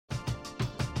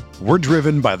We're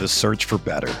driven by the search for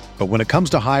better. But when it comes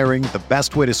to hiring, the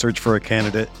best way to search for a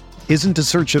candidate isn't to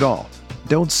search at all.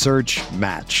 Don't search,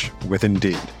 match with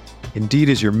Indeed. Indeed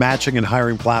is your matching and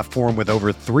hiring platform with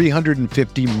over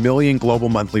 350 million global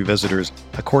monthly visitors,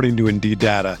 according to Indeed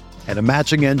data, and a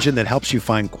matching engine that helps you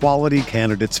find quality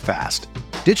candidates fast.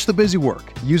 Ditch the busy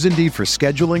work. Use Indeed for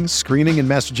scheduling, screening, and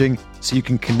messaging so you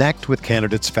can connect with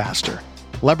candidates faster.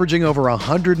 Leveraging over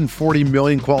 140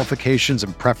 million qualifications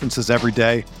and preferences every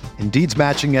day, Indeed's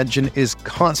matching engine is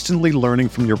constantly learning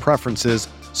from your preferences,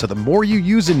 so the more you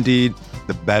use Indeed,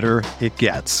 the better it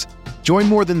gets. Join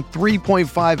more than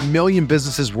 3.5 million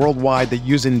businesses worldwide that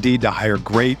use Indeed to hire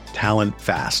great talent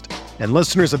fast. And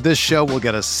listeners of this show will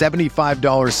get a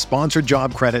 $75 sponsored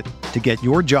job credit to get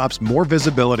your jobs more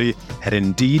visibility at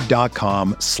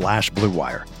Indeed.com/Blue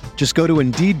Wire. Just go to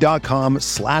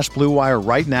Indeed.com/Blue Wire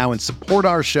right now and support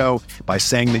our show by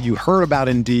saying that you heard about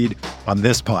Indeed on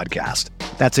this podcast.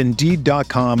 That's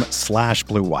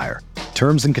Indeed.com/Blue Wire.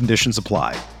 Terms and conditions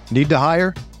apply. Need to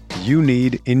hire? You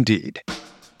need Indeed.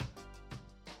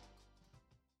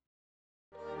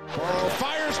 Burrow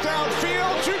fires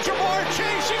downfield to Jamar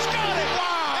Chase. He's got it.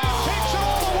 Wow. And takes it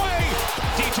all the way.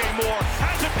 DJ Moore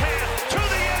has a pass to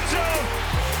the end zone.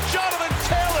 Jonathan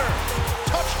Taylor.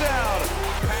 Touchdown.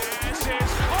 Pass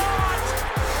is caught.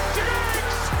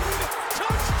 Diggs.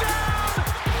 Touchdown.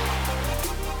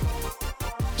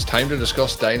 It's time to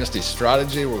discuss Dynasty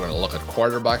strategy. We're going to look at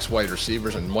quarterbacks, wide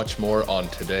receivers, and much more on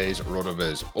today's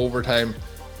RotoViz Overtime.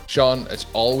 Sean, it's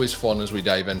always fun as we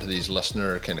dive into these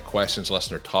listener kind of questions,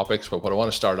 listener topics. But what I want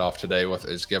to start off today with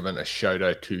is giving a shout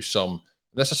out to some.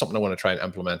 This is something I want to try and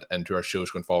implement into our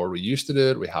shows going forward. We used to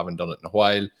do it. We haven't done it in a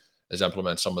while. Is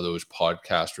implement some of those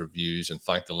podcast reviews and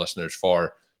thank the listeners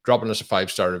for dropping us a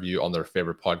 5-star review on their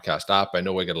favorite podcast app. I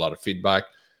know we get a lot of feedback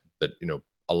that,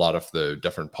 a lot of the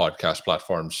different podcast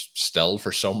platforms still,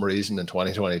 for some reason in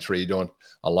 2023, don't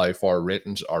allow for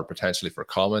ratings or potentially for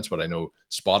comments. But I know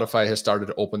Spotify has started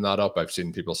to open that up. I've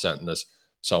seen people sending us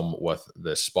some with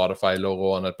the Spotify logo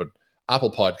on it. But Apple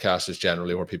Podcasts is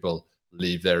generally where people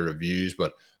leave their reviews.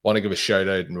 But I want to give a shout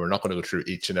out, and we're not going to go through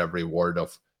each and every word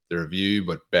of the review,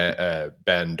 but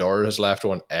Ben Durr has left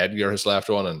one, Edgar has left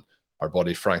one, and our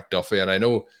buddy Frank Duffy. And I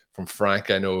know from Frank,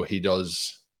 he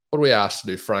does what we asked to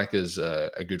do. Frank is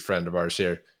a good friend of ours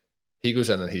here. He goes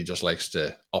in and he just likes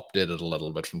to update it a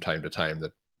little bit from time to time.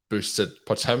 That boosts it,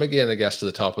 puts him again, I guess, to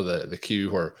the top of the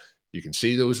queue where you can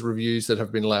see those reviews that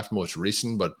have been left most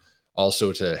recent, but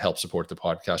also to help support the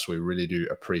podcast. We really do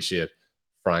appreciate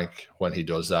Frank when he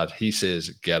does that. He says,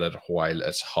 get it while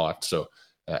it's hot. So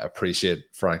appreciate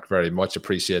Frank very much.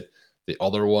 Appreciate the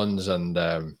other ones. And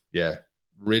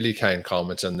really kind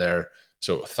comments in there.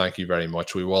 So thank you very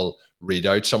much. We will read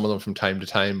out some of them from time to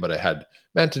time, but I had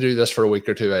meant to do this for a week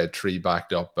or two. I had 3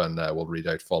 backed up, and we'll read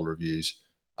out full reviews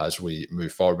as we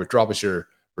move forward. But drop us your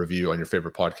review on your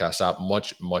favorite podcast app.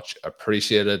 Much, much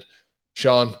appreciated.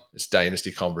 Sean, it's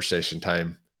Dynasty conversation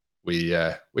time. We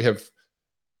have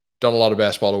done a lot of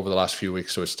baseball over the last few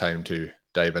weeks, so it's time to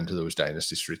dive into those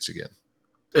Dynasty streets again.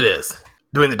 It is.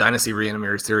 Doing the Dynasty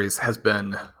Reanimator series has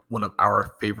been one of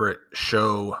our favorite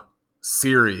show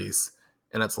series,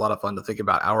 and it's a lot of fun to think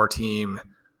about our team.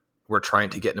 We're trying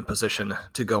to get in a position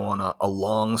to go on a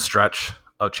long stretch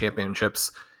of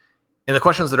championships. And the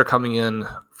questions that are coming in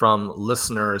from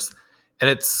listeners, and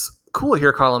it's cool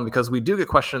here, Colin, because we do get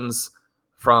questions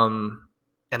from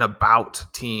and about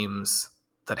teams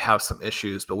that have some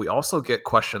issues, but we also get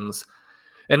questions,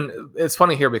 and it's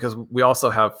funny here because we also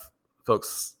have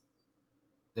folks,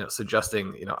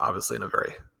 suggesting, obviously in a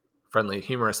very friendly,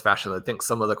 humorous fashion, I think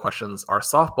some of the questions are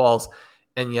softballs,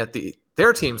 and yet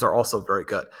their teams are also very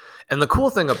good. And the cool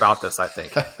thing about this, I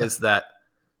think, is that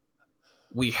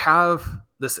we have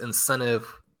this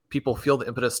incentive. People feel the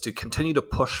impetus to continue to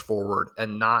push forward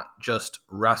and not just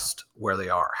rest where they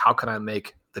are. How can I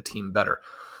make the team better?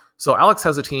 So Alex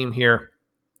has a team here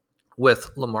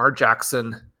with Lamar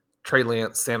Jackson, Trey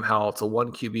Lance, Sam Howell. It's a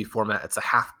 1 QB format. It's a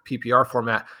half PPR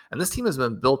format. And this team has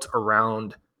been built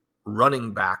around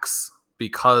running backs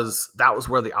because that was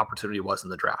where the opportunity was in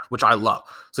the draft, which I love.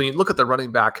 So you look at the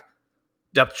running back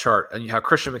depth chart and you have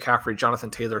Christian McCaffrey,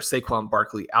 Jonathan Taylor, Saquon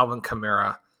Barkley, Alvin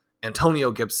Kamara, Antonio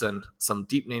Gibson, some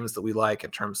deep names that we like in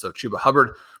terms of Chuba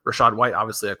Hubbard, Rachaad White,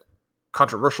 obviously a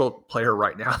controversial player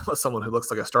right now, but someone who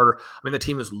looks like a starter. I mean, the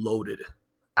team is loaded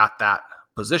at that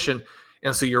position.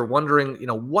 And so you're wondering,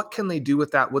 what can they do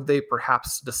with that? Would they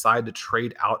perhaps decide to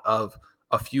trade out of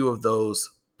a few of those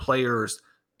players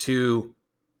to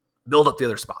build up the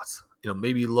other spots?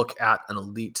 Maybe look at an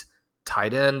elite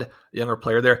tight end, a younger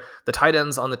player there. The tight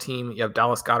ends on the team, you have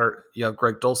Dallas Goedert, you have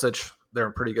Greg Dulcich. They're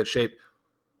in pretty good shape.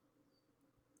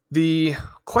 The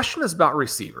question is about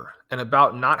receiver and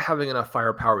about not having enough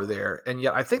firepower there. And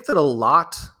yet I think that a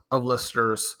lot of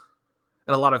listeners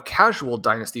and a lot of casual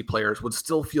Dynasty players would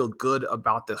still feel good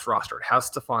about this roster. It has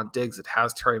Stephon Diggs. It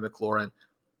has Terry McLaurin.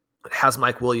 It has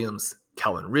Mike Williams,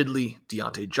 Calvin Ridley,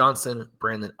 Deontay Johnson,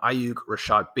 Brandon Ayuk,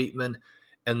 Rashad Bateman,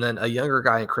 and then a younger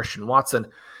guy in Christian Watson.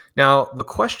 Now, the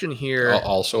question here...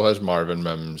 Also has Marvin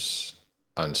Mims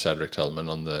and Cedric Tillman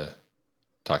on the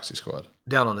taxi squad.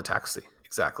 Down on the taxi,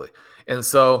 exactly. And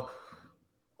so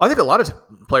I think a lot of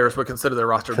players would consider their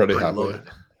roster pretty loaded.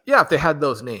 Yeah, if they had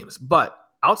those names. But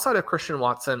outside of Christian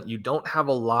Watson, you don't have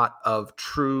a lot of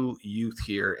true youth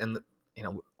here. And,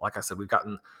 like I said, we've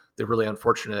gotten the really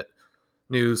unfortunate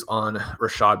news on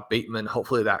Rashad Bateman.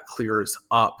 Hopefully that clears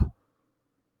up.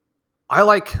 I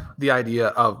like the idea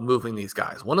of moving these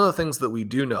guys. One of the things that we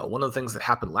do know, one of the things that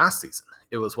happened last season,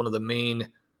 it was one of the main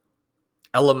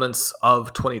elements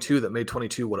of 22 that made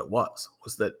 22 what it was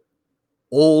that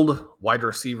old wide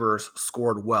receivers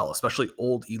scored well, especially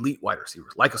old elite wide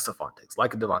receivers like a Stephon Diggs,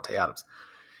 like a Devontae Adams.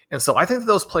 And so I think that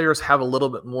those players have a little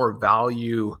bit more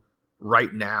value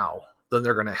right now than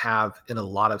they're going to have in a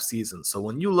lot of seasons. So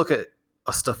when you look at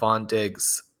a Stephon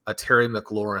Diggs, a Terry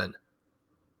McLaurin,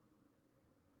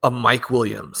 a Mike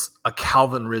Williams, a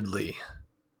Calvin Ridley,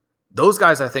 those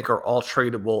guys I think are all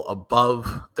tradable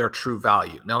above their true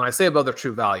value. Now, when I say above their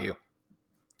true value,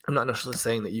 I'm not necessarily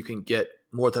saying that you can get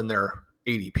more than their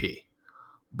ADP,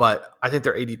 but I think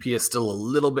their ADP is still a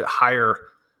little bit higher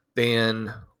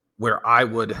than where I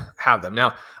would have them.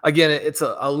 Now, again, it's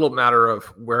a little matter of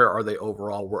where are they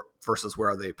overall versus where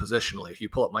are they positionally. If you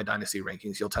pull up my Dynasty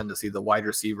rankings, you'll tend to see the wide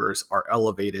receivers are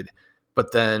elevated,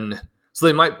 but then so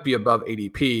they might be above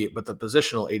ADP, but the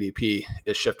positional ADP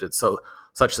is shifted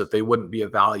such that they wouldn't be a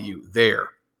value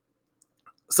there.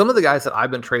 Some of the guys that I've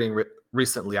been trading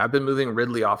recently, I've been moving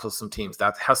Ridley off of some teams.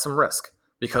 That has some risk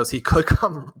because he could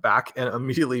come back and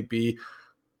immediately be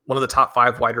one of the top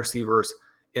 5 wide receivers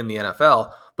in the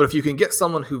NFL. But if you can get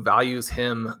someone who values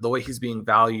him the way he's being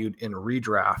valued in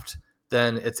redraft,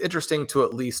 then it's interesting to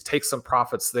at least take some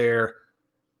profits there.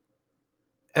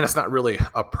 And it's not really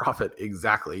a profit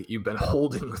exactly. You've been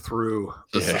holding through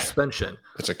the suspension.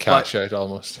 It's a cash out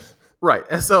almost. Right.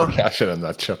 And so cash out on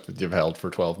that chip that you've held for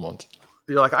 12 months.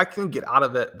 You're like, I can get out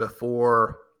of it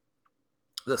before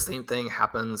the same thing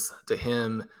happens to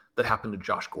him that happened to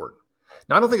Josh Gordon.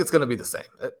 Now, I don't think it's going to be the same.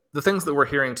 The things that we're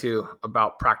hearing too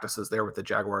about practices there with the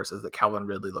Jaguars is that Calvin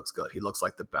Ridley looks good. He looks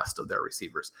like the best of their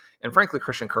receivers. And frankly,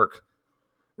 Christian Kirk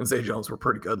and Zay Jones were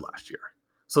pretty good last year.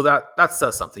 So that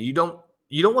says something. You don't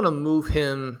want to move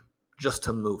him just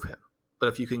to move him. But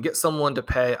if you can get someone to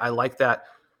pay, I like that.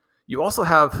 You also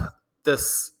have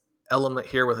this element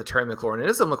here with a Terry McLaurin. It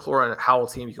is a McLaurin Howell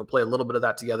team. You can play a little bit of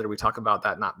that together. We talk about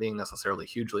that not being necessarily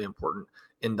hugely important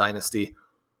in Dynasty.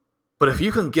 But if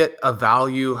you can get a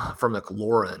value for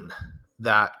McLaurin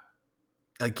that,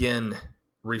 again,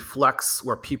 reflects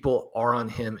where people are on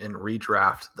him in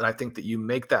redraft, that I think that you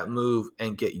make that move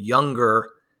and get younger,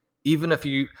 even if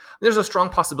there's a strong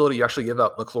possibility you actually give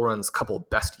up McLaurin's couple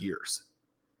best years.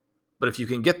 But if you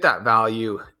can get that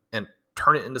value and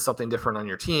turn it into something different on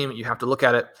your team, you have to look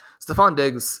at it. Stephon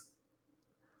Diggs,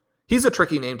 he's a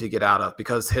tricky name to get out of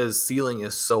because his ceiling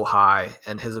is so high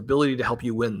and his ability to help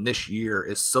you win this year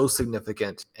is so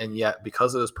significant. And yet,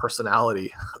 because of his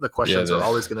personality, the questions are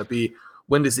always going to be,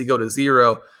 when does he go to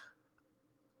zero?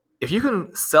 If you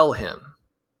can sell him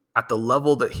at the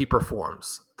level that he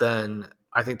performs, then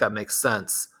I think that makes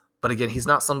sense. But again, he's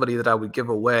not somebody that I would give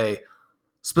away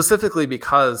specifically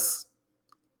because,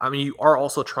 you are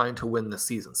also trying to win this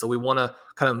season. So we want to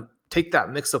kind of take that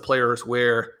mix of players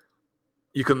where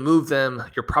you can move them.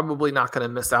 You're probably not going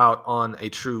to miss out on a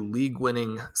true league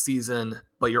winning season,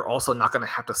 but you're also not going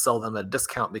to have to sell them at a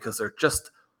discount because they're just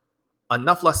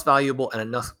enough less valuable and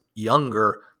enough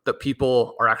younger that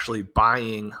people are actually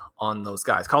buying on those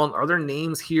guys. Colin, are there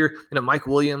names here? Mike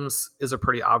Williams is a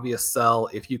pretty obvious sell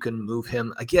if you can move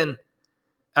him, again,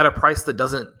 at a price that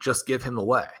doesn't just give him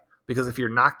away. Because if you're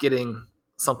not getting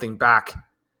something back,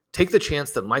 take the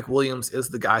chance that Mike Williams is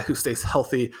the guy who stays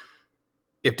healthy.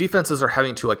 If defenses are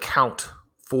having to account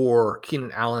for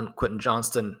Keenan Allen, Quentin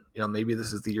Johnston, maybe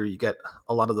this is the year you get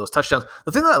a lot of those touchdowns.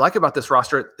 The thing that I like about this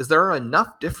roster is there are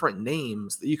enough different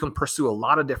names that you can pursue a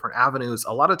lot of different avenues.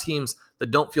 A lot of teams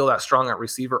that don't feel that strong at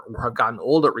receiver or have gotten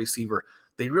old at receiver,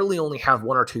 they really only have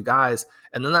one or two guys.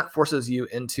 And then that forces you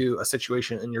into a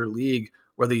situation in your league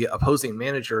where the opposing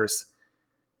managers,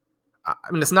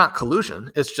 it's not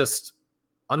collusion. It's just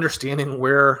understanding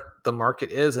where the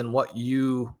market is and what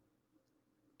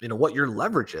what your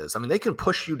leverage is. They can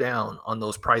push you down on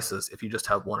those prices if you just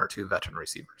have one or two veteran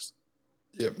receivers.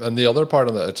 Yeah, and the other part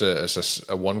of that, it's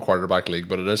a one quarterback league,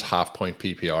 but it is half point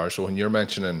PPR. So when you're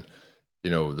mentioning,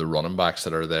 the running backs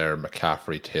that are there,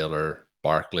 McCaffrey, Taylor,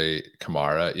 Barkley,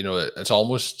 Kamara, it's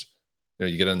almost,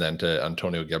 you get into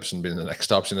Antonio Gibson being the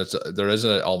next option. There is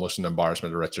almost an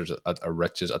embarrassment of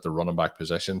riches at the running back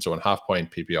position. So in half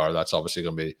point PPR, that's obviously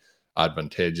going to be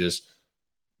advantageous.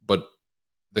 But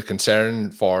the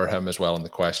concern for him as well, and the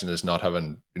question is not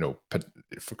having,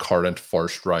 current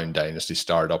first round dynasty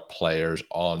startup players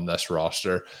on this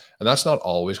roster. And that's not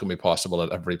always going to be possible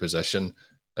at every position.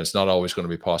 It's not always going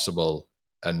to be possible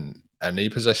in any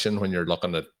position when you're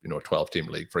looking at, a 12-team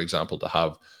league, for example, to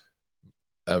have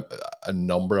a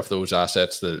number of those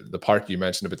assets. The part you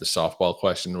mentioned about the softball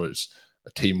question was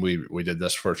a team we did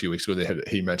this for a few weeks ago.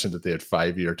 He mentioned that they had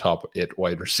 5-year top 8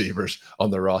 wide receivers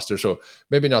on their roster. So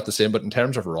maybe not the same, but in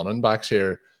terms of running backs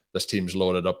here, this team's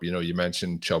loaded up. You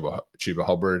mentioned Chuba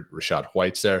Hubbard, Rashad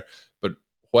White's there. But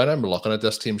when I'm looking at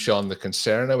this team, Sean, the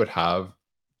concern I would have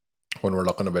when we're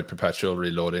looking about perpetual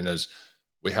reloading is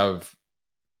we have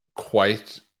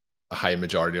quite a high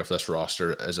majority of this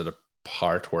roster is at a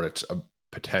part where it's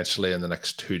potentially in the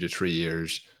next 2 to 3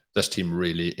 years, this team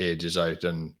really ages out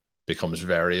and becomes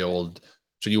very old.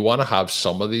 So you want to have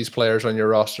some of these players on your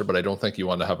roster, but I don't think you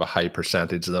want to have a high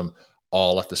percentage of them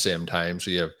all at the same time.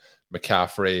 So you have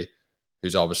McCaffrey,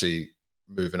 who's obviously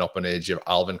moving up in age. You have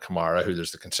Alvin Kamara, who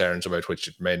there's the concerns about, which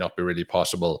it may not be really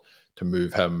possible to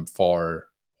move him for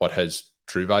what his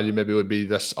true value maybe would be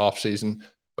this offseason.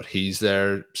 But he's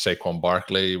there. Saquon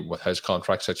Barkley with his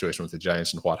contract situation with the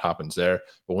Giants and what happens there.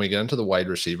 But when we get into the wide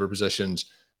receiver positions,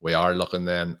 we are looking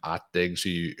then at Diggs, who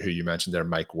you mentioned there,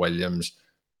 Mike Williams.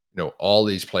 All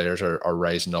these players are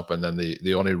rising up. And then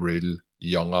the only real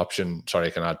young option, sorry,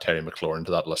 I can add Terry McLaurin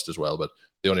to that list as well, but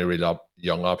the only real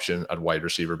young option at wide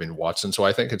receiver being Watson. So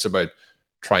I think it's about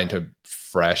trying to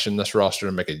freshen this roster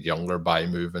and make it younger by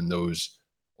moving those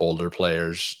older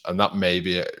players. And that may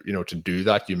be, to do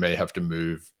that, you may have to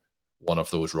move one of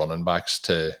those running backs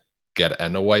to get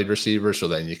in a wide receiver. So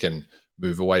then you can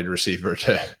move a wide receiver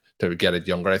to get it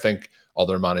younger. I think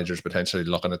other managers potentially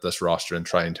looking at this roster and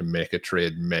trying to make a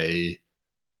trade may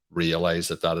realize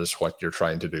that is what you're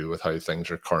trying to do with how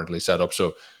things are currently set up.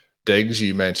 So Diggs,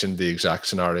 you mentioned the exact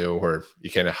scenario where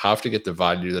you kind of have to get the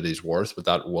value that he's worth, but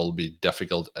that will be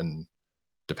difficult and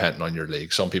depending on your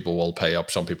league. Some people will pay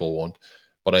up, some people won't.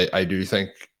 But I do think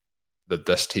that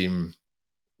this team,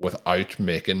 without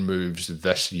making moves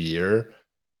this year,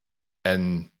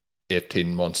 in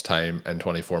 18 months' time and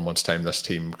 24 months' time, this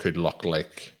team could look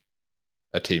like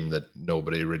a team that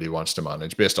nobody really wants to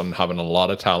manage based on having a lot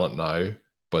of talent now,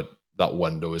 but that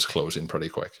window is closing pretty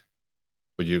quick.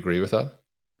 Would you agree with that?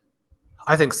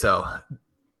 I think so.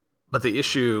 But the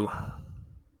issue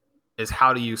is,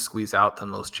 how do you squeeze out the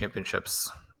most championships,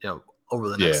 over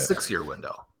the next 6-year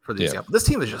window, for the example? This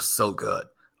team is just so good.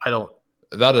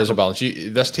 That is a balance.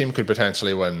 This team could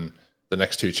potentially win the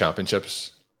next 2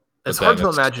 championships. It's hard to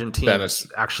imagine teams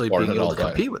actually being able to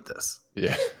compete with this.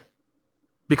 Yeah.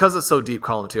 Because it's so deep,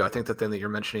 Colin, too, I think the thing that you're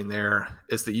mentioning there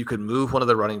is that you could move one of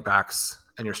the running backs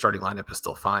and your starting lineup is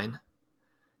still fine.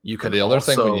 You can. The other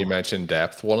thing, when you mentioned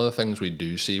depth, one of the things we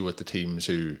do see with the teams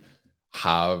who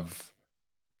have,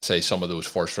 say, some of those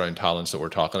first round talents that we're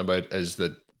talking about is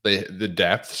that the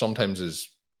depth sometimes is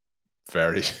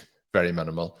very, very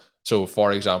minimal. So,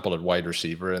 for example, at wide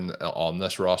receiver on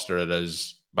this roster, it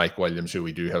is Mike Williams, who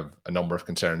we do have a number of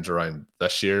concerns around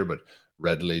this year, but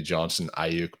Ridley, Johnson,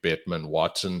 Ayuk, Bateman,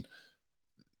 Watson.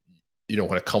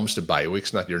 When it comes to bye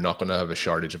weeks, you're not going to have a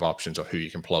shortage of options of who you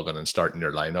can plug in and start in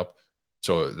your lineup.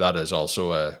 So that is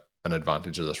also an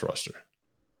advantage of this roster.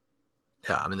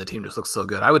 Yeah, the team just looks so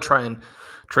good. I would try and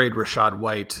trade Rashad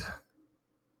White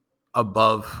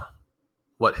above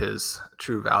what his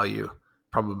true value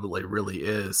probably really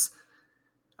is.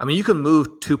 You can move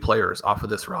 2 players off of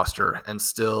this roster and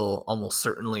still almost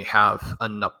certainly have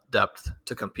enough depth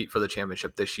to compete for the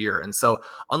championship this year. And so,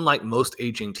 unlike most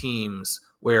aging teams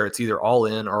where it's either all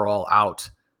in or all out,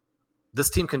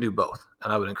 this team can do both.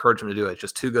 And I would encourage them to do it. It's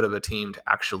just too good of a team to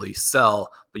actually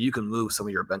sell, but you can move some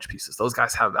of your bench pieces. Those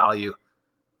guys have value.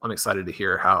 I'm excited to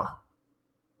hear how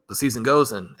the season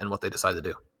goes and what they decide to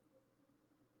do.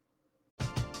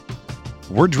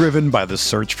 We're driven by the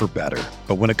search for better.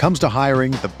 But when it comes to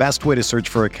hiring, the best way to search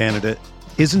for a candidate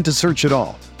isn't to search at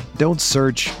all. Don't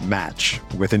search, match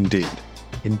with Indeed.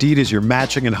 Indeed is your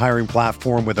matching and hiring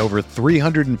platform with over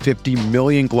 350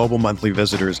 million global monthly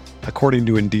visitors, according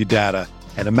to Indeed data,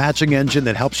 and a matching engine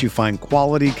that helps you find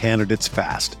quality candidates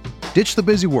fast. Ditch the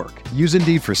busy work. Use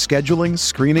Indeed for scheduling,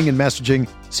 screening, and messaging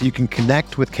so you can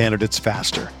connect with candidates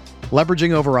faster.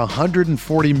 Leveraging over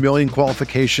 140 million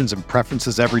qualifications and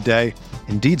preferences every day,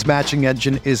 Indeed's matching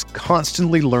engine is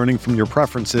constantly learning from your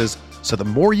preferences, so the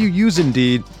more you use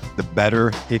Indeed, the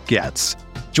better it gets.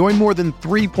 Join more than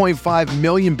 3.5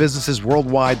 million businesses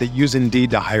worldwide that use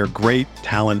Indeed to hire great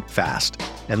talent fast.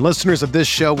 And listeners of this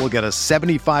show will get a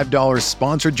 $75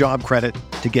 sponsored job credit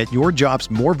to get your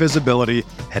jobs more visibility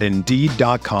at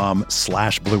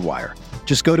Indeed.com/Blue Wire.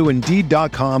 Just go to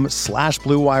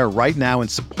Indeed.com/Blue Wire right now and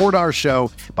support our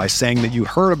show by saying that you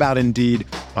heard about Indeed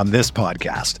on this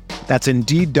podcast. That's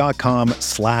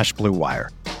Indeed.com/Blue Wire.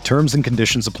 Terms and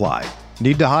conditions apply.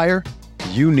 Need to hire?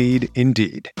 You need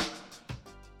Indeed.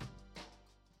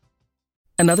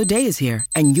 Another day is here,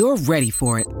 and you're ready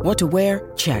for it. What to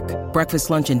wear? Check. Breakfast,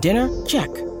 lunch, and dinner?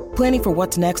 Check. Planning for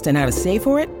what's next and how to save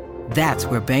for it? That's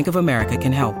where Bank of America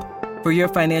can help. For your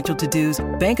financial to-dos,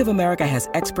 Bank of America has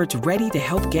experts ready to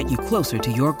help get you closer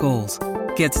to your goals.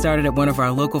 Get started at one of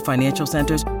our local financial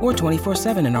centers or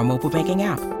 24/7 in our mobile banking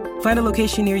app. Find a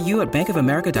location near you at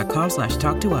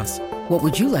bankofamerica.com/talktous. What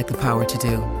would you like the power to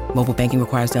do? Mobile banking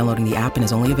requires downloading the app and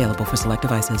is only available for select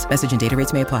devices. Message and data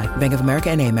rates may apply. Bank of America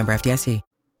NA, member FDIC.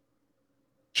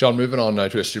 Sean, moving on now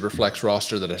to a Superflex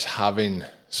roster that is having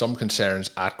some concerns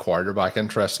at quarterback.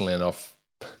 Interestingly enough,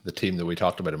 the team that we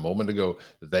talked about a moment ago,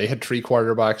 they had 3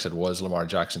 quarterbacks. It was Lamar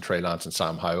Jackson, Trey Lance, and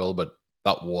Sam Howell, but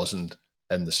that wasn't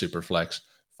in the Superflex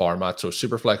format. So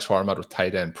Superflex format with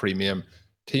tight end premium.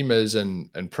 Team is in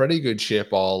pretty good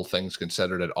shape, all things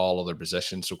considered, at all other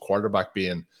positions. So quarterback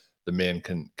being the main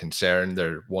concern.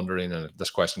 They're wondering, and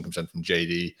this question comes in from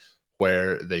JD,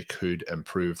 where they could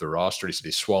improve the roster. He said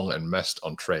he swung and missed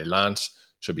on Trey Lance.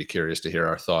 Should be curious to hear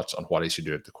our thoughts on what he should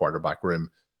do at the quarterback room.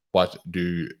 What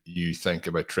do you think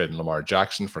about trading Lamar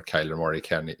Jackson for Kyler Murray,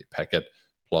 Kenny Pickett,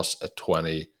 plus a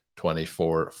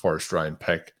 2024 first-round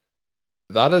pick?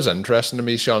 That is interesting to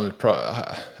me, Sean.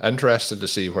 Interested to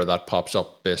see where that pops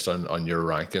up based on your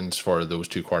rankings for those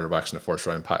 2 quarterbacks in the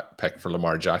first-round pick for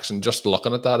Lamar Jackson. Just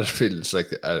looking at that, it feels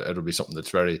like it'll be something that's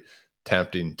very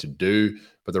tempting to do.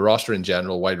 But the roster in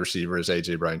general, wide receiver is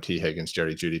A.J. Brown, T. Higgins,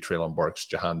 Jerry Jeudy, Treylon Burks,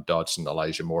 Jahan Dotson,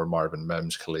 Elijah Moore, Marvin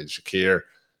Mims, Khalil Shakir,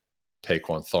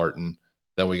 Taquan Thornton.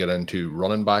 Then we get into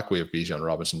running back. We have Bijan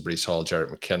Robinson, Breece Hall,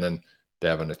 Jarrett McKinnon,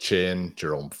 Devin Achane,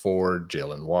 Jerome Ford,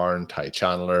 Jalen Warren, Ty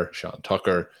Chandler, Sean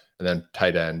Tucker. And then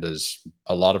tight end is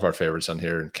a lot of our favorites on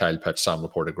here, and Kyle Pitts, Sam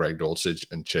Laporta, Greg Dulcich,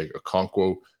 and Chig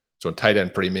Okonkwo. So in tight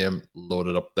end premium,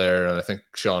 loaded up there. And I think,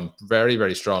 Sean, very,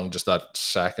 very strong. Just that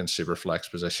second super flex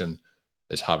position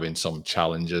is having some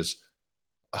challenges.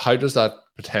 How does that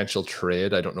potential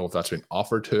trade, I don't know if that's been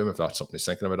offered to him, if that's something he's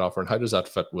thinking about offering, how does that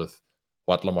fit with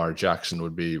what Lamar Jackson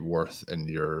would be worth in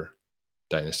your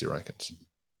dynasty rankings?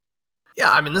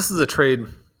 Yeah, I mean, this is a trade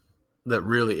that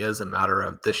really is a matter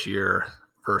of this year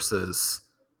versus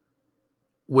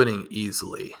winning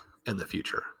easily in the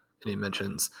future. And he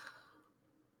mentions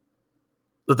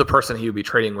that the person he would be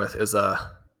trading with is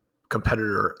a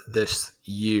competitor this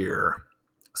year,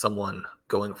 someone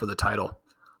going for the title.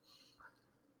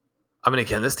 I mean,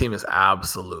 again, this team is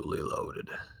absolutely loaded.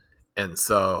 And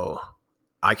so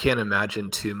I can't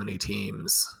imagine too many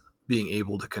teams being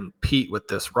able to compete with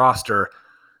this roster.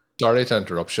 Sorry to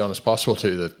interrupt, Sean. It's possible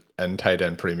too that in tight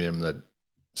end premium that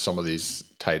some of these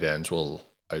tight ends will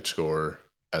outscore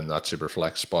in that super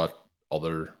flex spot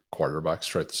other quarterbacks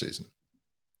throughout the season.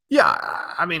 Yeah,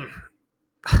 I mean,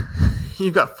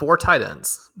 you've got 4 tight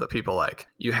ends that people like.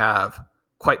 You have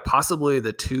quite possibly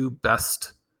the 2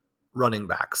 best running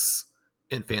backs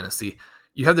in fantasy.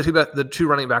 You have the two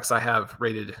running backs I have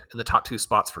rated in the top 2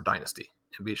 spots for Dynasty,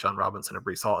 and Bijan Robinson and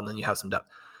Breece Hall, and then you have some depth.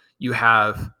 You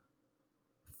have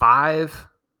 5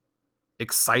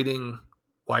 exciting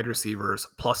wide receivers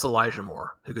plus Elijah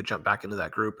Moore, who could jump back into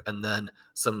that group, and then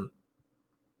some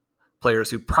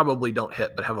players who probably don't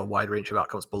hit but have a wide range of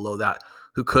outcomes below that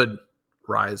who could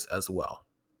rise as well.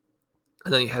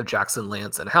 And then you have Jackson,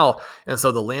 Lance, and Hell. And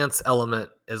so the Lance element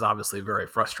is obviously very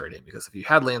frustrating because if you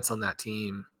had Lance on that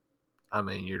team, I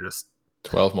mean, you're just...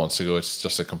 12 months ago, it's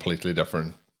just a completely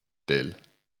different deal.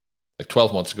 Like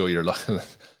 12 months ago, you're looking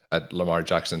at Lamar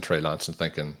Jackson, Trey Lance, and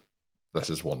thinking,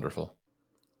 this is wonderful.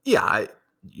 Yeah,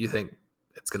 you think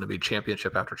it's going to be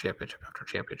championship after championship after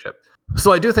championship.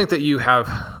 So I do think that you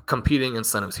have competing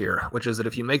incentives here, which is that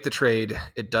if you make the trade,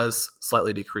 it does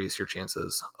slightly decrease your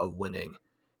chances of winning.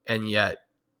 And yet,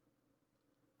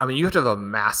 I mean, you have to have a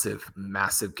massive,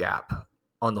 massive gap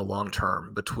on the long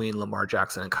term between Lamar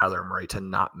Jackson and Kyler Murray to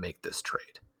not make this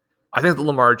trade. I think that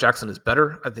Lamar Jackson is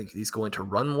better. I think he's going to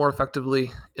run more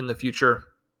effectively in the future.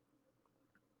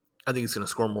 I think he's going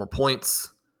to score more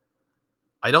points.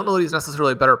 I don't know that he's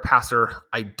necessarily a better passer.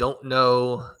 I don't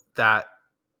know that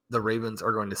the Ravens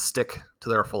are going to stick to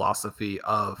their philosophy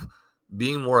of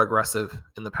being more aggressive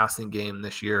in the passing game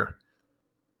this year.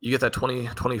 You get that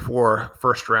 2024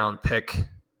 first round pick.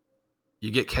 You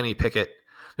get Kenny Pickett.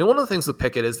 I mean, one of the things with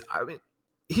Pickett is,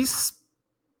 he's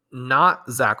not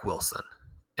Zach Wilson,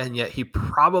 and yet he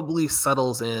probably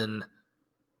settles in,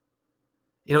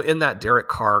 in that Derek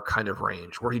Carr kind of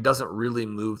range where he doesn't really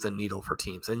move the needle for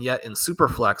teams. And yet in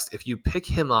Superflex, if you pick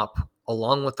him up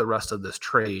along with the rest of this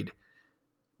trade,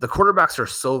 the quarterbacks are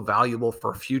so valuable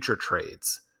for future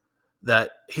trades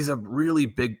that he's a really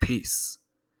big piece.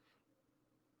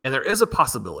 And there is a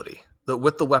possibility that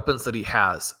with the weapons that he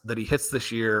has, that he hits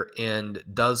this year and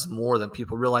does more than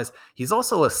people realize. He's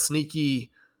also a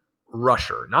sneaky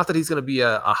rusher. Not that he's going to be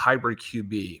a hybrid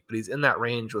QB, but he's in that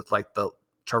range with like the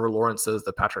Trevor Lawrence's,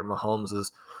 the Patrick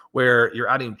Mahomes's, where you're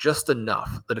adding just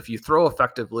enough that if you throw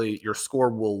effectively, your score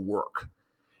will work.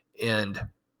 And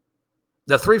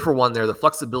the 3-for-1 there, the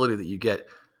flexibility that you get,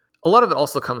 a lot of it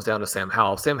also comes down to Sam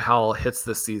Howell. If Sam Howell hits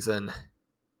this season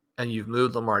and you've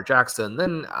moved Lamar Jackson,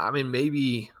 then,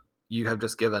 maybe you have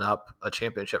just given up a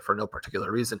championship for no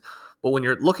particular reason. But when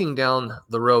you're looking down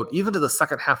the road, even to the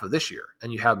second half of this year,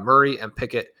 and you have Murray and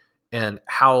Pickett and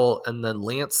Howell and then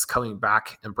Lance coming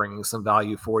back and bringing some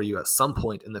value for you at some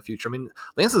point in the future.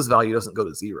 Lance's value doesn't go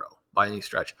to zero by any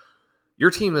stretch.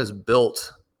 Your team is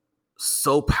built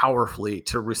so powerfully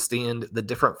to withstand the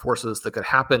different forces that could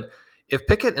happen. If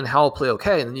Pickett and Howell play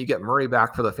okay, and then you get Murray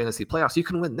back for the fantasy playoffs, you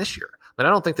can win this year. But I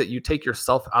don't think that you take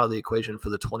yourself out of the equation for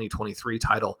the 2023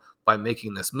 title by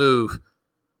making this move.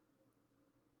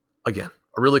 Again,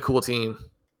 a really cool team.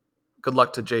 Good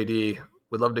luck to JD.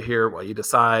 We'd love to hear what you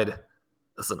decide.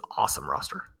 This is an awesome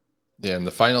roster. Yeah, and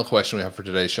the final question we have for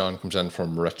today, Sean, comes in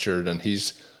from Richard, and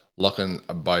he's looking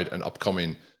about an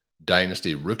upcoming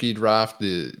Dynasty rookie draft.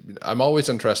 I'm always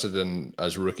interested in,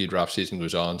 as rookie draft season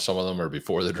goes on, some of them are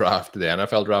before the draft, the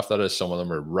NFL draft that is, some of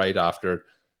them are right after,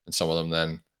 and some of them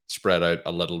then spread out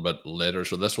a little bit later.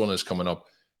 So this one is coming up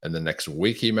in the next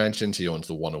week. He mentions he owns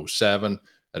the 107.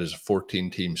 It is a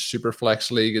 14-team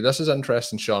Superflex league. This is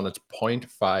interesting, Sean. It's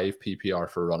 0.5 PPR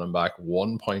for running back,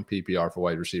 1 point PPR for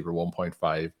wide receiver,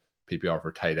 1.5 PPR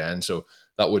for tight end. So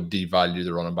that would devalue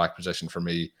the running back position for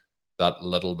me that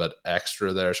little bit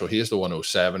extra there. So he is the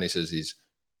 107. He says he's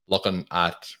looking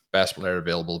at best player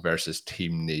available versus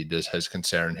team need is his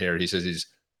concern here. He says he's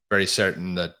very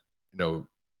certain that,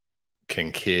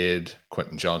 Kincaid,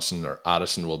 Quentin Johnson, or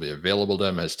Addison will be available to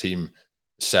him. His team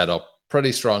set up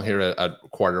pretty strong here at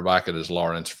quarterback. It is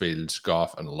Lawrence, Fields,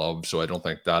 Goff, and Love. So I don't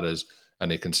think that is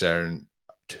any concern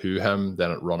to him.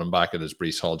 Then at running back, it is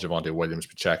Breece Hall, Javonte Williams,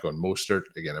 Pacheco, and Mostert.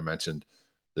 Again, I mentioned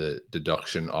the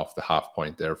deduction off the half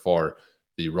point there for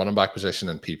the running back position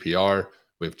in PPR.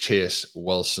 We have Chase,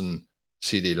 Wilson,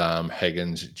 CeeDee Lamb,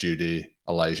 Higgins, Judy,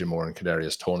 Elijah Moore, and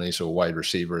Kadarius Toney. So wide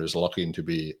receiver is looking to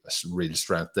be a real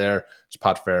strength there. It's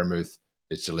Pat Fairmouth,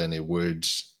 it's Jelani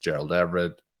Woods, Gerald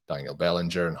Everett, Daniel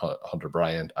Bellinger, and Hunter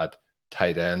Bryant at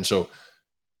tight end. So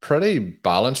pretty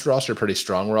balanced roster, pretty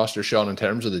strong roster, Sean, in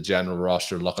terms of the general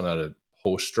roster. Looking at it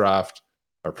post-draft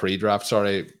or pre-draft,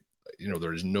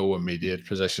 there's no immediate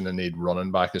position in need.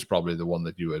 Running back is probably the one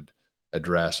that you would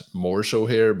address more so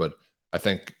here, but I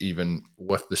think even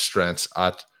with the strengths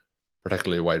at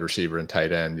particularly wide receiver and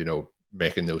tight end,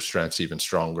 making those strengths even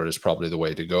stronger is probably the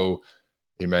way to go.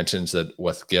 He mentions that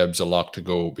with Gibbs a lot to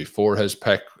go before his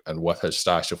pick and with his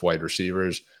stash of wide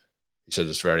receivers, he said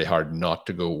it's very hard not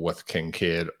to go with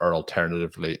Kincaid or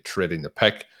alternatively trading the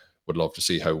pick. Would love to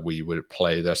see how we would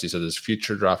play this. He said his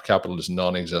future draft capital is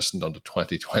non-existent until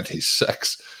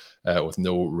 2026 with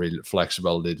no real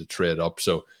flexibility to trade up.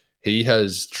 So he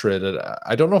has traded,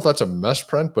 I don't know if that's a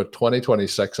misprint, but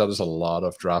 2026, that is a lot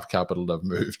of draft capital to have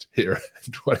moved here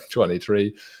in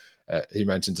 2023. He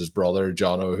mentions his brother,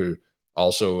 Jono, who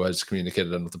also has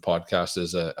communicated in with the podcast,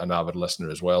 is an avid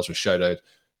listener as well. So shout out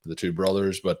to the two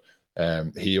brothers. But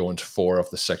he owns 4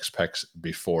 of the 6 picks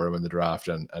before him in the draft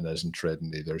and isn't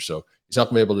trading either. So he's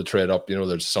not going to be able to trade up.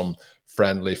 There's some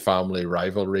friendly family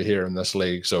rivalry here in this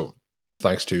league. So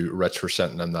thanks to Rich for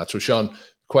sending in that. So Sean, the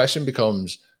question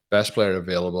becomes best player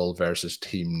available versus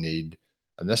team need.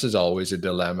 And this is always a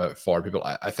dilemma for people.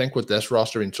 I think with this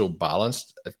roster being so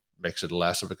balanced, it makes it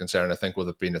less of a concern. I think with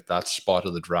it being at that spot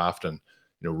of the draft and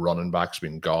running backs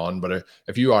being gone. But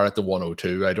if you are at the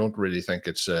 102, I don't really think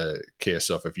it's a case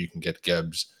of if you can get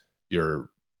Gibbs, you're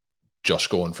just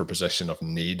going for position of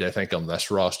need. I think on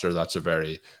this roster, that's a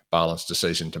very balanced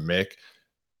decision to make.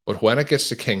 But when it gets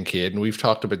to Kincaid, and we've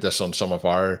talked about this on some of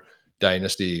our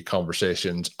Dynasty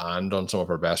conversations and on some of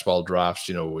our best ball drafts,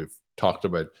 we've talked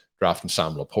about drafting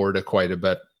Sam Laporta quite a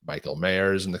bit, Michael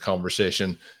Mayers in the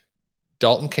conversation.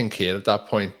 Dalton Kincaid at that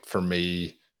point for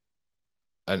me,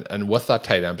 and with that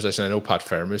tight end position, I know Pat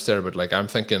Fairmouth's there, but like I'm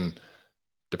thinking,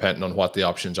 depending on what the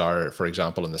options are, for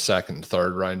example, in the second and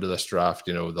third round of this draft,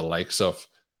 the likes of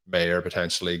Mayer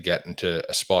potentially getting to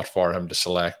a spot for him to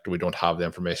select. We don't have the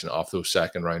information off those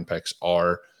second round picks,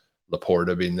 or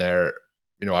Laporta being there.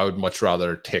 I would much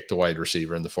rather take the wide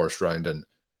receiver in the first round and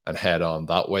head on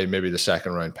that way. Maybe the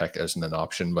second round pick isn't an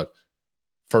option, but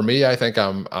for me, I think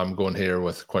I'm going here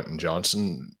with Quentin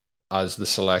Johnson as the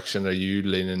selection. Are you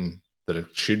leaning that it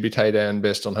should be tight end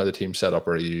based on how the team's set up,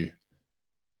 or are you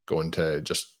going to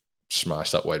just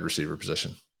smash that wide receiver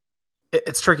position?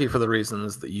 It's tricky for the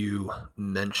reasons that you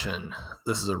mentioned.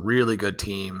 This is a really good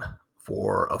team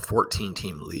for a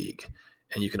 14-team league,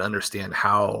 and you can understand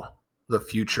how the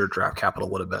future draft capital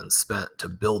would have been spent to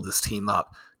build this team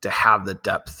up, to have the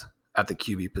depth at the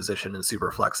QB position in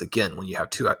Superflex. Again, when you have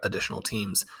two additional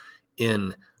teams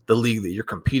in the league that you're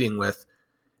competing with,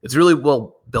 it's really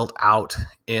well built out,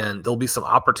 and there'll be some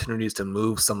opportunities to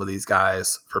move some of these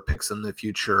guys for picks in the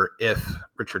future if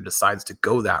Richard decides to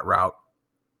go that route.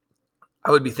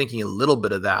 I would be thinking a little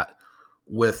bit of that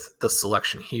with the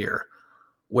selection here,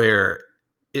 where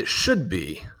it should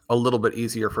be a little bit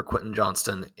easier for Quentin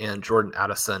Johnston and Jordan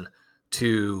Addison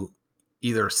to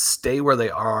either stay where they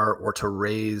are or to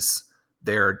raise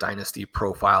their dynasty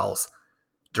profiles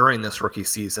during this rookie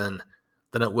season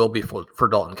than it will be for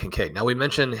Dalton Kincaid. Now, we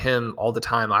mention him all the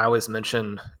time. I always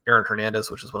mention Aaron Hernandez,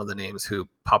 which is one of the names who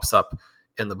pops up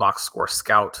in the box score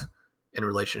scout in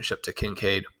relationship to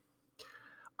Kincaid.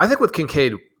 I think with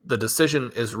Kincaid, the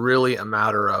decision is really a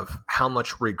matter of how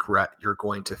much regret you're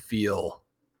going to feel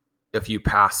if you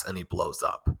pass and he blows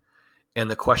up.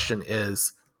 And the question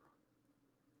is,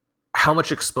 how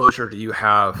much exposure do you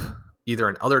have either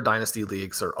in other dynasty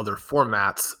leagues or other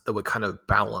formats that would kind of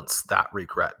balance that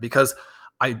regret? Because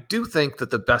I do think that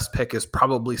the best pick is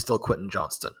probably still Quentin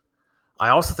Johnston. I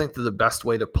also think that the best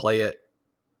way to play it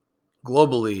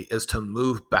globally is to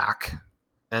move back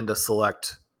and to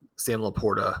select Sam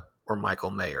Laporta or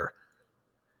Michael Mayer.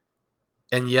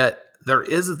 And yet there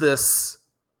is this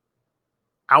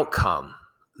outcome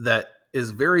that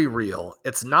is very real.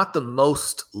 It's not the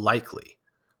most likely,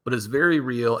 but it's very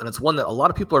real. And it's one that a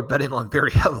lot of people are betting on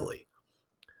very heavily,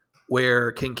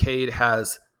 where Kincaid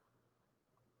has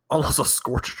almost a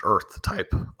scorched earth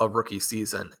type of rookie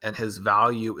season, and his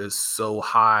value is so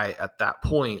high at that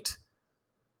point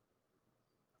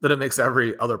that it makes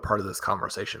every other part of this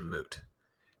conversation moot.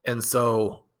 And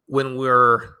so when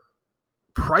we're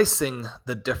pricing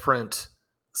the different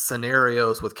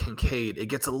scenarios with Kincaid, it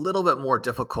gets a little bit more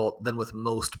difficult than with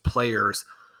most players,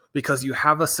 because you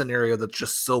have a scenario that's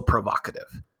just so provocative.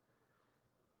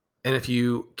 And if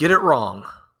you get it wrong,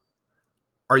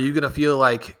 are you going to feel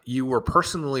like you were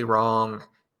personally wrong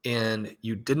and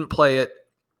you didn't play it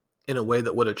in a way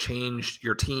that would have changed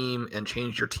your team and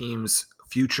changed your team's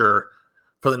future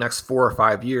for the next 4 or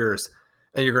 5 years,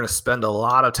 and you're going to spend a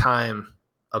lot of time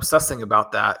obsessing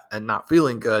about that and not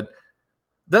feeling good?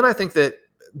 Then I think that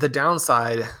the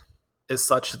downside is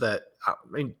such that,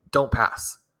 don't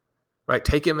pass, right?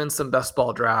 Take him in some best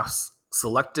ball drafts,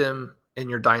 select him in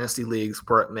your dynasty leagues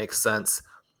where it makes sense.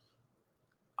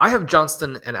 I have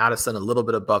Johnston and Addison a little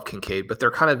bit above Kincaid, but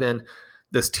they're kind of in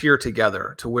this tier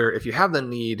together, to where if you have the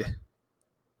need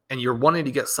and you're wanting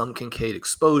to get some Kincaid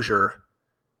exposure,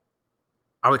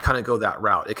 I would kind of go that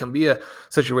route. It can be a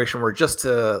situation where just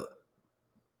to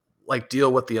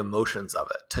deal with the emotions of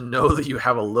it, to know that you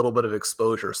have a little bit of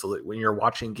exposure, so that when you're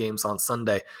watching games on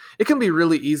Sunday, it can be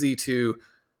really easy to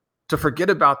forget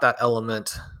about that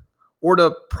element or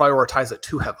to prioritize it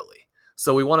too heavily.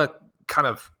 So we want to kind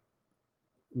of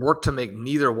work to make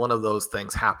neither one of those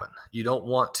things happen. You don't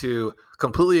want to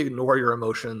completely ignore your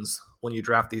emotions when you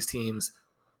draft these teams,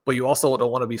 but you also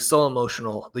don't want to be so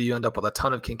emotional that you end up with a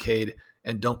ton of Kincaid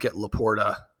and don't get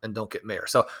Laporta and don't get Mayer.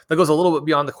 So that goes a little bit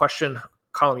beyond the question.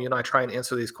 Colin, you and I try and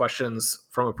answer these questions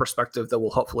from a perspective that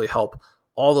will hopefully help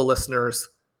all the listeners.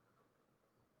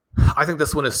 I think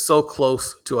this one is so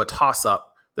close to a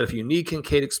toss-up that if you need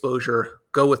Kincaid exposure,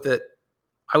 go with it.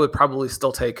 I would probably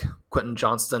still take Quentin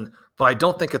Johnston, but I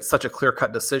don't think it's such a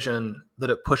clear-cut decision that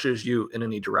it pushes you in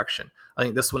any direction. I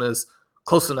think this one is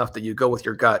close enough that you go with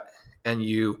your gut and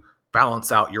you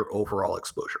balance out your overall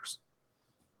exposures.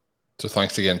 So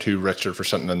thanks again to Richard for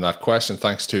sending in that question.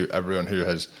 Thanks to everyone who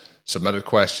has submitted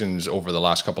questions over the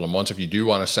last couple of months. If you do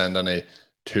want to send any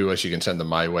to us, you can send them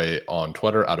my way on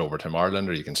Twitter at Overtime Ireland,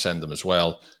 or you can send them as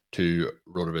well to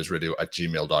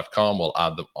rotovizradio@gmail.com. We'll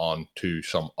add them on to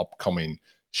some upcoming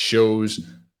shows.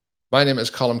 My name is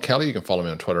Colin Kelly. You can follow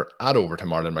me on Twitter at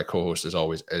Overtime Ireland. My co-host, as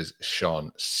always, is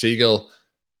Sean Siegel.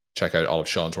 check out all of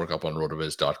Sean's work up on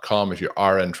rotoviz.com. If you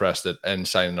are interested in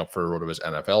signing up for a Rotoviz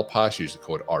NFL Pass, use the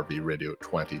code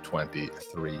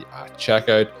RVRadio2023 at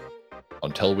checkout.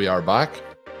 Until we are back,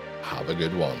 have a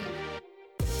good one.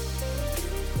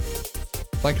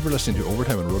 Thank you for listening to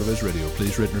Overtime on RotoViz Radio.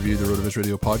 Please rate and review the RotoViz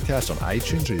Radio podcast on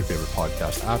iTunes or your favorite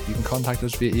podcast app. You can contact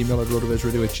us via email at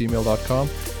rotovizradio@gmail.com.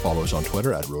 Follow us on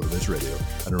Twitter at RotoViz Radio.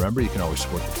 And remember, you can always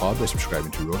support the pod by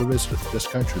subscribing to RotoViz with a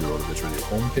discount through the RotoViz Radio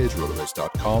homepage,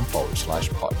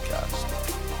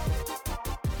 rotoviz.com/podcast.